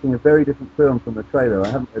expecting a very different film from the trailer. I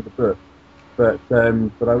haven't read the book, but I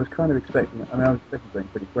was kind of expecting, I was expecting something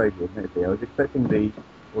pretty crazy, admittedly. I was expecting the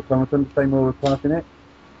automaton to play more of a part in it,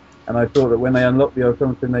 and I thought that when they unlocked the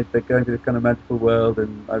automaton, they'd go into this kind of magical world,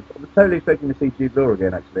 and I was totally expecting to see Jude Law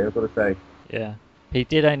again, actually, I've got to say. Yeah. He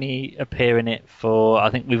did only appear in it for, I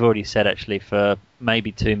think we've already said actually, for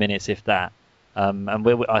maybe 2 minutes, if that. And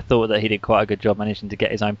I thought that he did quite a good job managing to get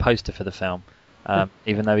his own poster for the film,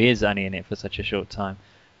 even though he is only in it for such a short time.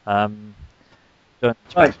 Right.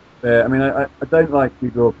 I mean, I don't like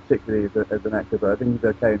Jude Law particularly as an actor, but I think he's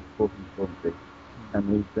okay in supporting performances.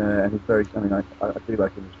 And he's very. I mean, I do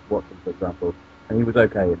like him as Watson, for example, and he was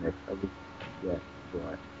okay in this. He's all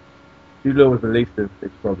right. Jude Law was the least of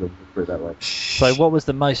its problems, let's put it that way. So what was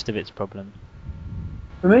the most of its problem?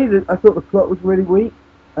 For me, I thought the plot was really weak,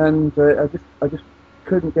 and I just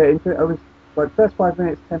couldn't get into it. I was like, first 5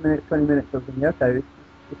 minutes, 10 minutes, 20 minutes, I was thinking, okay, this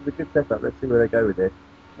is a good setup, let's see where they go with this.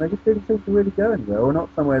 And I just didn't seem to really go anywhere, or not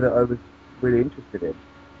somewhere that I was really interested in.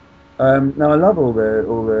 Now, I love all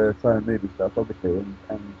the silent movie stuff, obviously, and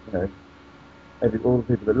you know, all the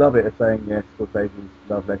people that love it are saying, yes, Scorcese's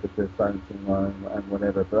love letter to silent cinema and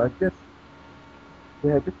whatever, but it just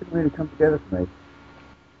didn't really come together for me.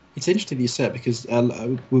 It's interesting you said, because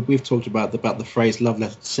we've talked about the phrase "love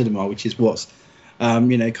letter to cinema," which is what's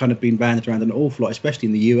kind of been banded around an awful lot, especially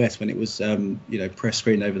in the US when it was, press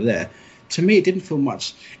screen over there. To me, it didn't feel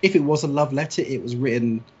much. If it was a love letter, it was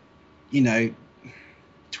written,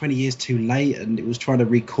 20 years too late, and it was trying to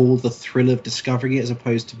recall the thrill of discovering it as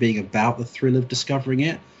opposed to being about the thrill of discovering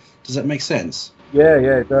it. Does that make sense? Yeah,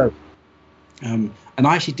 it does. And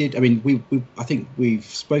I actually did. I mean, I think we've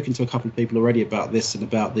spoken to a couple of people already about this and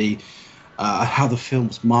about the how the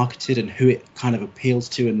film's marketed and who it kind of appeals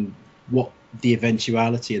to and what the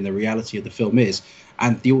eventuality and the reality of the film is.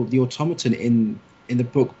 And the automaton in the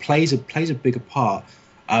book plays a bigger part.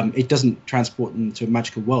 It doesn't transport them to a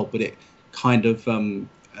magical world, but it kind of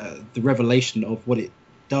the revelation of what it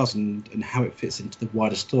does and how it fits into the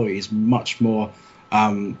wider story is much more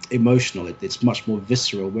emotional. It's much more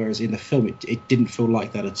visceral, whereas in the film it didn't feel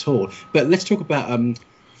like that at all. But let's talk about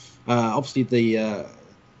obviously the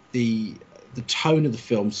tone of the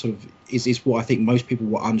film sort of is what I think most people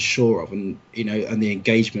were unsure of, and and the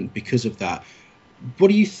engagement because of that. What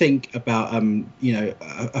do you think about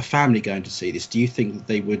a family going to see this? Do you think that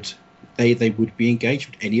they would be engaged?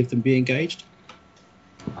 Would any of them be engaged?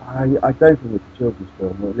 I don't think it's a children's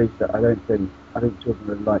film, or at least I think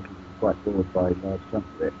children are likely to be quite bored by large chunks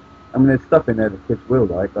of it. I mean, there's stuff in there that kids will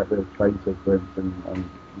like the train sequence and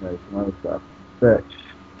some other stuff. But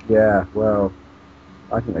yeah, well,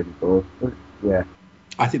 I think they'd be bored. Yeah.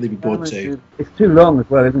 I think they'd be bored too. It's too long as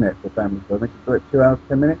well, isn't it, for family film? It's 2 hours,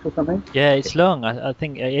 10 minutes or something? Yeah, it's long. I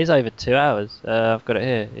think it is over 2 hours. I've got it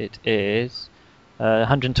here. It is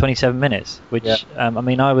 127 minutes, which, yeah. I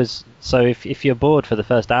mean, so if you're bored for the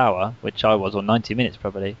first hour, which I was, or 90 minutes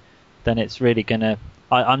probably, then it's really going to,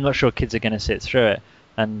 I'm not sure kids are going to sit through it.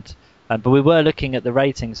 But we were looking at the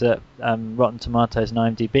ratings that Rotten Tomatoes and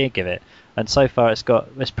IMDb give it, and so far it's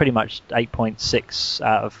pretty much 8.6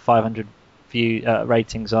 out of 500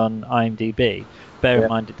 ratings on IMDb. Bear in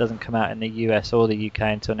mind it doesn't come out in the US or the UK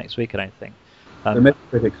until next week, I don't think. The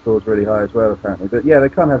Metacritic score's really high as well, apparently. But yeah, they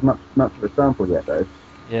can't have much of a sample yet, though.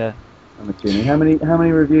 Yeah. I'm assuming. How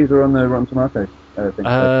many reviews are on the Rotten Tomatoes thing?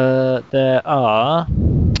 There are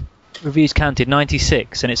reviews counted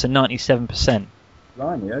 96, and it's a 97%.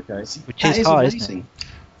 Blimey, okay. Which is high, amazing. isn't it?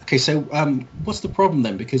 Okay, so what's the problem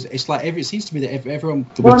then? Because it's like it seems to me that everyone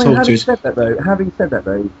that well, we've talked to is... Having said that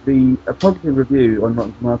though, a positive review on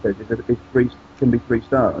Rotten Tomatoes is that it can be 3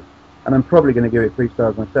 stars, and I'm probably going to give it 3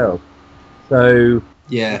 stars myself. So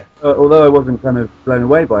yeah, although I wasn't kind of blown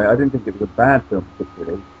away by it, I didn't think it was a bad film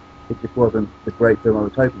particularly. It just wasn't the great film I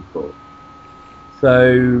was hoping for.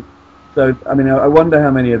 So I mean, I wonder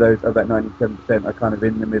how many of that 97% are kind of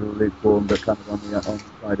in the middle, lukewarm, but kind of on the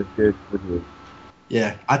side of good reviews.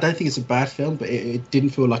 Yeah, I don't think it's a bad film, but it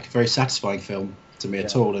didn't feel like a very satisfying film to me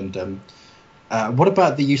at all. And what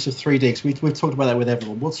about the use of 3D? Because we've talked about that with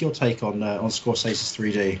everyone. What's your take on Scorsese's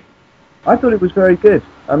 3D? I thought it was very good.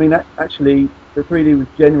 I mean, actually, the 3D was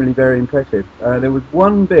genuinely very impressive. There was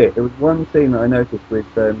one scene that I noticed with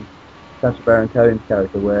Sacha Baron Cohen's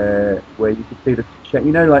character where you could see the,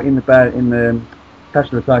 like in the Clash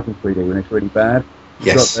of the Titans 3D when it's really bad.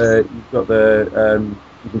 Yes.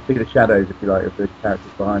 You can see the shadows, if you like, of the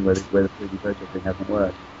characters behind where the 3D processing hasn't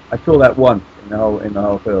worked. I saw that once in the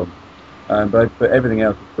whole film, but everything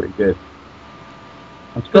else was pretty good.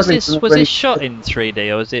 Was it shot in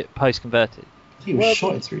 3D or was it post-converted? It was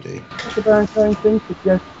shot in 3D. The Baron Cohen thing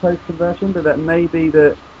suggests post-conversion, but that maybe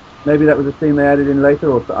that was a scene they added in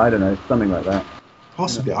later, or I don't know, something like that.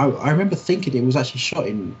 Possibly. I remember thinking it was actually shot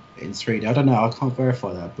in 3D. I don't know. I can't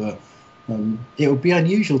verify that, but it would be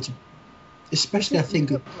unusual to. Especially, I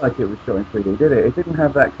think... like it was shot in 3D, did it? It didn't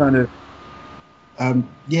have that kind of...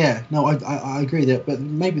 yeah, no, I agree that, but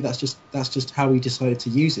maybe that's just how we decided to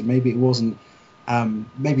use it. Maybe it wasn't...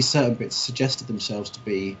 maybe certain bits suggested themselves to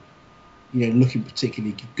be, looking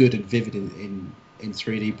particularly good and vivid in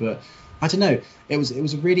 3D, but I don't know. It was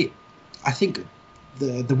a really... I think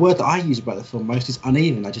the word that I use about the film most is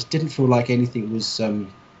uneven. I just didn't feel like anything was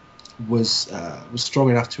strong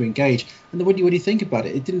enough to engage. And then when you think about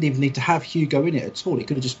it, it didn't even need to have Hugo in it at all. It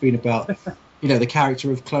could have just been about the character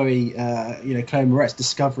of Chloe Moretz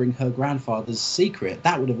discovering her grandfather's secret.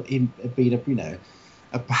 That would have been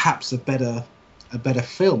perhaps a better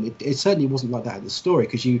film. It certainly wasn't like that in the story,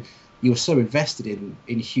 because you were so invested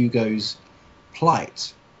in Hugo's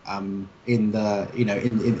plight in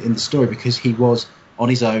the story, because he was on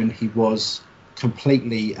his own. He was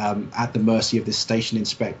completely at the mercy of this station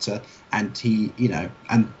inspector, and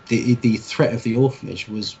the threat of the orphanage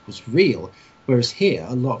was real. Whereas here,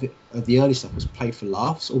 a lot of the early stuff was played for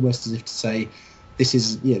laughs, almost as if to say, this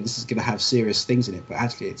is going to have serious things in it, but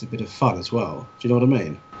actually it's a bit of fun as well. Do you know what I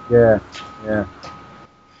mean? Yeah.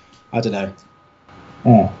 I don't know.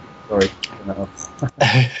 Yeah. Sorry. turn that off.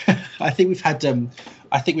 I think we've had a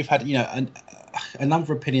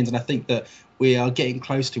number of opinions, and I think that we are getting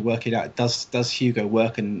close to working out does Hugo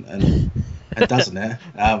work and doesn't it?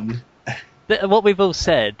 What we've all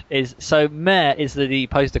said is, so Mare is the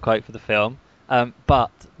poster quote for the film,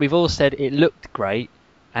 but we've all said it looked great,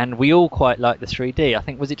 and we all quite liked the 3D. I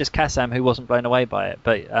think, was it just Cassam who wasn't blown away by it?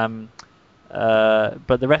 But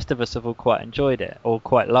the rest of us have all quite enjoyed it, or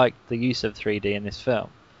quite liked the use of 3D in this film.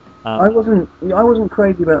 I wasn't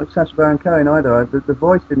crazy about Sacha Baron Cohen either. The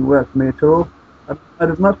voice didn't work for me at all. I'd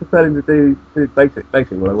have much preferred him to do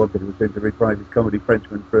basically what I wanted was him to reprise his comedy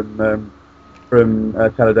Frenchman from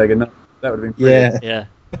Talladega Nights. That would have been brilliant. Yeah.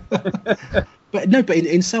 But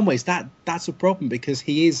in some ways that's a problem, because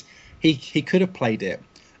he could have played it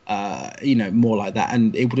more like that,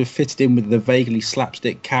 and it would have fitted in with the vaguely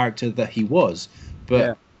slapstick character that he was.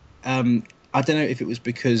 But I don't know if it was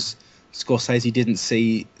because Scorcese didn't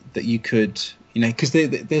see that you could, because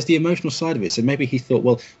there's the emotional side of it. So maybe he thought,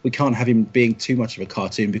 well, we can't have him being too much of a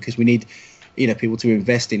cartoon because we need, people to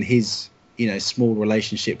invest in his, small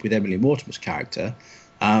relationship with Emily Mortimer's character.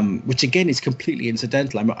 Which again is completely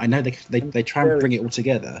incidental. I know they try and bring it all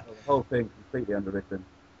together. The whole thing's completely underwritten.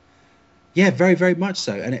 Yeah, very, very much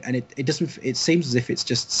so. And it doesn't. It seems as if it's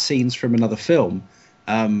just scenes from another film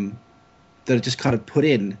that are just kind of put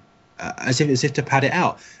in as if to pad it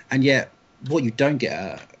out. And yet, what you don't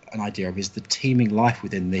get an idea of is the teeming life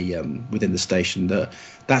within the station.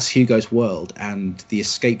 That's Hugo's world, and the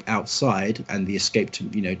escape outside, and the escape to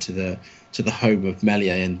the home of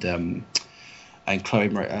Méliès and Chloe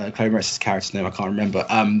Moretz's character's name I can't remember.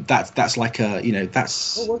 That's like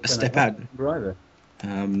that's a step out.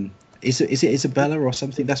 Is it Isabella or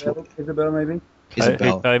something? That's what Isabel maybe.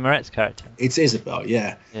 Isabel. Chloe Moretz's character. It's Isabel,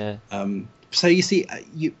 yeah. Yeah. So you see,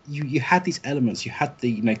 you had these elements. You had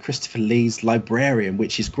the Christopher Lee's Librarian,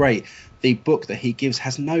 which is great. The book that he gives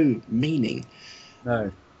has no meaning.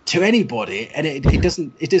 No. To anybody, and it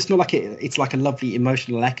doesn't. It's not like it's like a lovely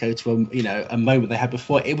emotional echo to a moment they had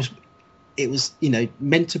before. It was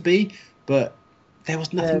meant to be, but there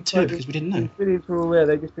was nothing to it because we didn't know. The videos were all there,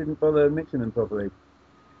 they just didn't bother mixing them properly.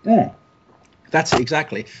 Yeah, that's it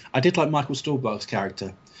exactly. I did like Michael Stuhlbarg's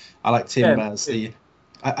character. I liked him as the.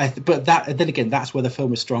 But then again, that's where the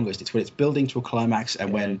film is strongest. It's when it's building to a climax,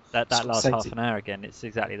 and when that last half an hour again, it's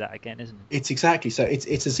exactly that again, isn't it? It's exactly so.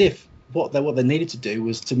 It's as if what they needed to do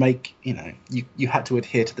was to make you had to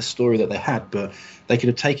adhere to the story that they had, but they could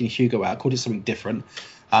have taken Hugo out, called it something different.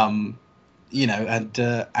 And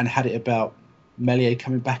had it about Méliès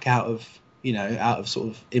coming back out of sort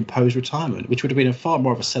of imposed retirement, which would have been far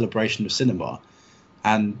more of a celebration of cinema,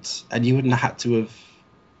 and you wouldn't have had to have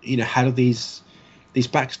had these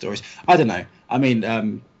backstories. I don't know. I mean,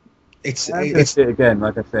 I'm going to see it again.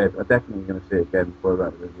 Like I said, I'm definitely going to see it again before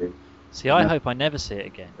that review. See, I hope I never see it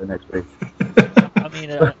again. The next week. I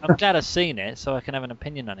mean, I'm glad I've seen it, so I can have an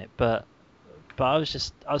opinion on it, but I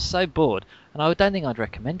was so bored, and I don't think I'd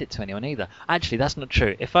recommend it to anyone either. Actually, that's not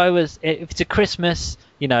true. If it's a Christmas,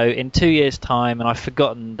 in 2 years' time, and I've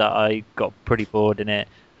forgotten that I got pretty bored in it,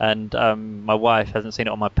 and my wife hasn't seen it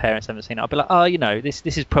or my parents haven't seen it, I'll be like,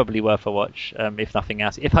 this is probably worth a watch, if nothing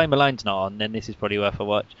else. If Home Alone's not on, then this is probably worth a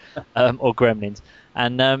watch, or Gremlins,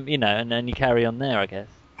 and and then you carry on there, I guess.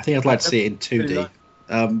 I think I'd like to see it in 2D.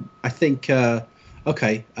 I think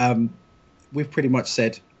we've pretty much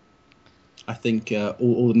said. I think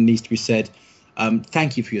all that needs to be said.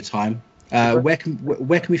 Thank you for your time. Where can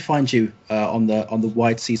we find you on the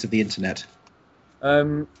wide seas of the internet?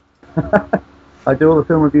 I do all the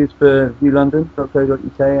film reviews for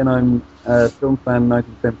viewlondon.co.uk, and I'm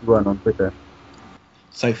filmfan1971 on Twitter.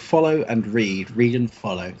 So follow and read and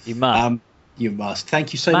follow. You must. You must.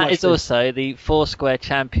 Thank you so much. Matt is also the Foursquare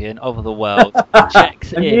champion of the world. He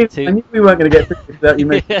I knew we weren't going to get through this without you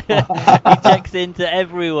mentioning. He checks into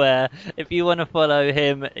everywhere. If you want to follow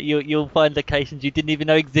him, you'll find locations you didn't even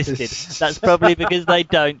know existed. That's probably because they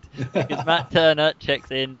don't. Because Matt Turner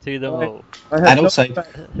checks into them all. I have checked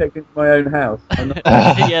into my own house.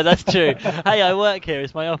 Yeah, that's true. Hey, I work here.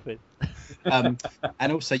 It's my office. And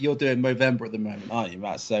also, you're doing Movember at the moment, aren't you,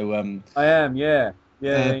 Matt? So I am. Yeah.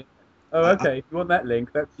 Oh, okay. If you want that link,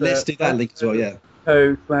 let's do that link as well. Yeah.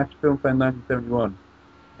 /filmfan1971.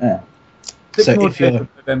 Yeah. 6 more days of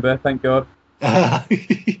November, thank God. I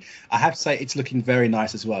have to say it's looking very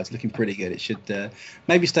nice as well. It's looking pretty good. It should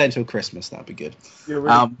maybe stay until Christmas. That'd be good. You're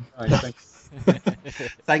really nice,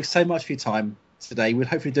 thanks so much for your time today. We're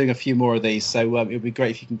hopefully doing a few more of these, so it would be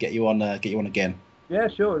great if you can get you on again. Yeah,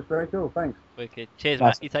 sure. It's very cool. Thanks. Wicked. Cheers,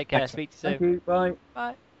 Matt. You take care. Speak to you soon. Thank you. Bye.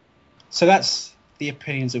 Bye. So that's the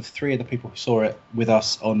opinions of 3 of the people who saw it with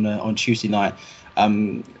us on Tuesday night.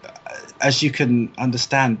 As you can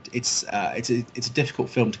understand, it's a difficult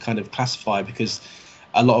film to kind of classify because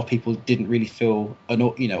a lot of people didn't really feel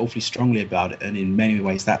awfully strongly about it, and in many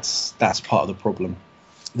ways that's part of the problem.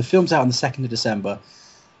 The film's out on the 2nd of December.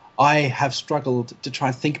 I have struggled to try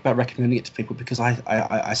and think about recommending it to people because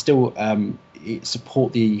I still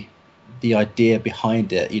support the idea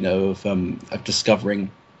behind it, of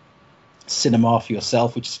discovering cinema for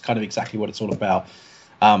yourself, which is kind of exactly what it's all about.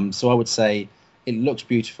 So I would say it looks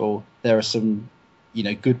beautiful. There are some,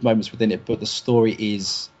 good moments within it, but the story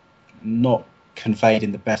is not conveyed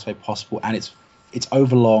in the best way possible, and it's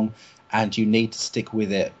overlong, and you need to stick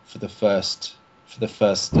with it for the first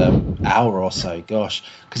hour or so. Gosh,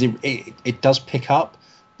 because it does pick up,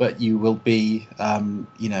 but you will be,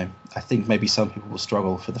 I think maybe some people will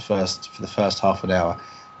struggle for the first half an hour.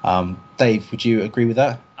 Dave, would you agree with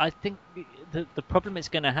that? I think the problem it's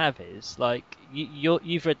going to have is like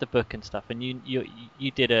you've read the book and stuff, and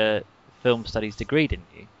you did a film studies degree, didn't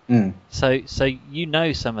you? Mm.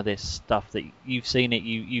 So some of this stuff that you've seen it,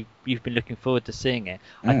 you've been looking forward to seeing it.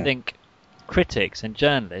 I think critics and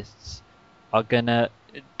journalists are going to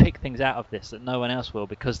pick things out of this that no one else will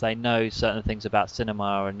because they know certain things about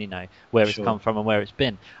cinema and where it's come from and where it's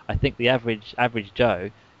been. I think the average Joe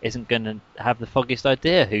isn't going to have the foggiest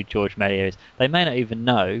idea who George Méliès is. They may not even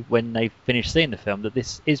know when they finish seeing the film that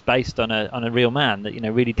this is based on a real man that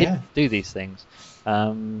really did do these things.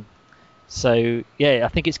 So I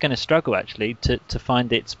think it's going to struggle actually to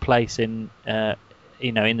find its place in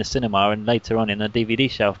in the cinema and later on in the DVD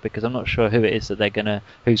shelf, because I'm not sure who it is that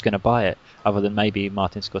who's gonna buy it other than maybe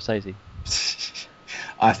Martin Scorsese.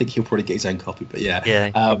 I think he'll probably get his own copy, but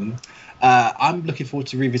I'm looking forward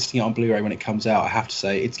to revisiting it on Blu-ray when it comes out. I have to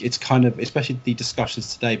say it's kind of, especially the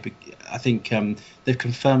discussions today, but I think they've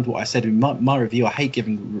confirmed what I said in my review. I hate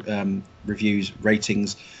giving reviews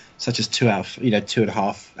ratings such as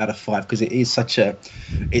 2.5 out of 5, because it is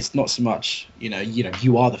it's not so much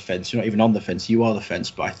you are the fence, you're not even on the fence, you are the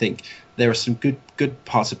fence. But I think there are some good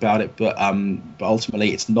parts about it, but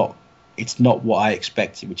ultimately it's not what I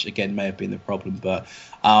expected, which again may have been the problem. But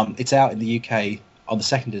it's out in the UK on the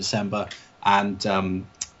 2nd of December, and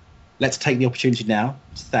let's take the opportunity now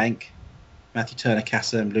to thank Matthew Turner,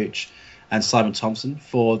 Cassam Looch and Simon Thompson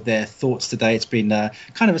for their thoughts today. It's been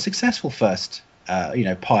kind of a successful first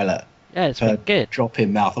pilot. Yeah, it's been good. Drop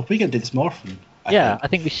in mouth. We're going to do this more often. I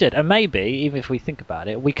think we should. And maybe, even if we think about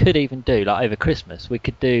it, we could even do, like over Christmas, we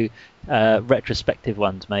could do retrospective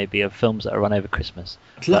ones maybe of films that are run over Christmas.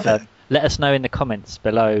 I'd love it. Let us know in the comments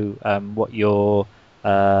below what your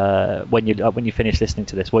when you finish listening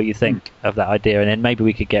to this, what you think of that idea, and then maybe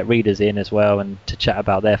we could get readers in as well and to chat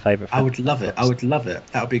about their favourite films. I would love it.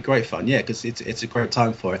 That would be great fun. Yeah, because it's a great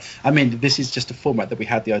time for it. I mean, this is just a format that we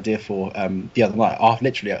had the idea for the other night,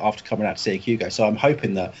 literally after coming out to see Hugo. So I'm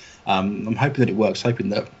hoping that it works. Hoping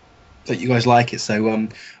that you guys like it. So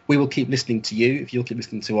we will keep listening to you. If you'll keep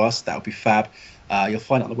listening to us, that would be fab. You'll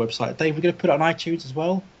find it on the website. Dave, we're going to put it on iTunes as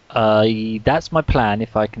well. That's my plan,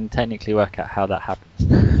 if I can technically work out how that happens.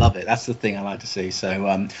 Love it. That's the thing I like to see. So,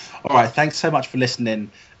 all right. Thanks so much for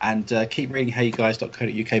listening, and keep reading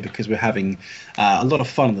HeyUGuys.co.uk, because we're having a lot of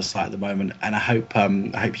fun on the site at the moment, and I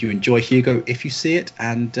hope you enjoy Hugo if you see it,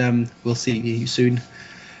 and we'll see you soon.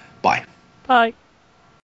 Bye. Bye.